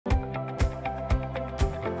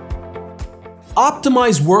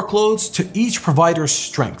Optimize workloads to each provider's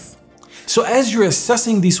strength. So as you're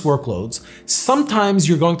assessing these workloads, sometimes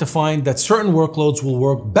you're going to find that certain workloads will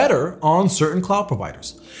work better on certain cloud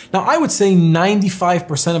providers. Now, I would say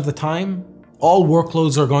 95% of the time, all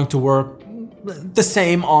workloads are going to work the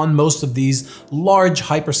same on most of these large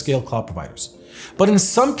hyperscale cloud providers. But in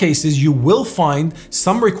some cases, you will find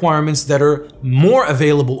some requirements that are more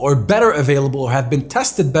available or better available or have been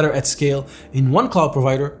tested better at scale in one cloud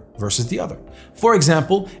provider versus the other. For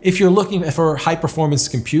example, if you're looking for high performance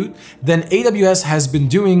compute, then AWS has been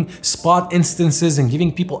doing spot instances and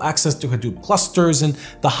giving people access to Hadoop clusters, and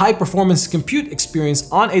the high performance compute experience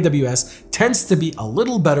on AWS tends to be a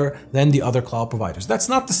little better than the other cloud providers. That's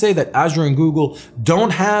not to say that Azure and Google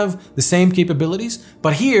don't have the same capabilities,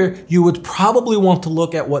 but here you would probably want to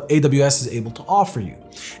look at what AWS is able to offer you.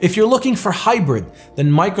 If you're looking for hybrid,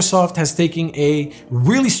 then Microsoft has taken a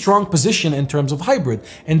really strong position in terms of hybrid,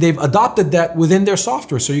 and they've adopted that within their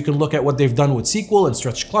software. So you can look at what they've done with SQL and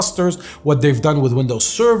stretched clusters, what they've done with Windows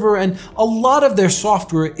Server, and a lot of their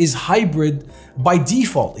software is hybrid by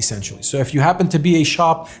default, essentially. So if you happen to be a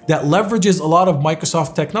shop that leverages a lot of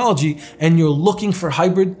Microsoft technology and you're looking for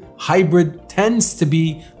hybrid tends to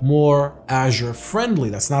be more Azure friendly.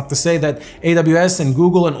 That's not to say that AWS and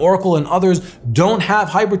Google and Oracle and others don't have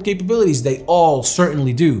hybrid capabilities. They all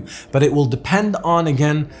certainly do, but it will depend on,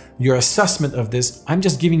 again, your assessment of this. I'm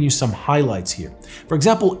just giving you some highlights here. For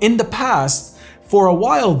example, in the past, for a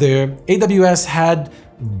while there, AWS had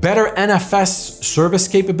better NFS service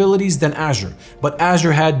capabilities than Azure, but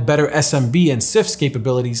Azure had better SMB and CIFS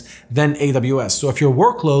capabilities than AWS. So if your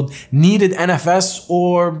workload needed NFS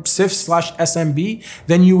or CIFS/SMB,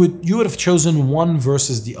 then you would have chosen one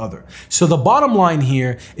versus the other. So the bottom line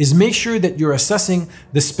here is make sure that you're assessing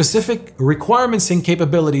the specific requirements and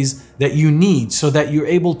capabilities that you need so that you're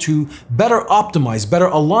able to better optimize, better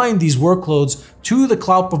align these workloads to the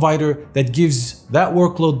cloud provider that gives that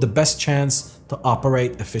workload the best chance to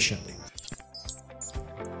operate efficiently.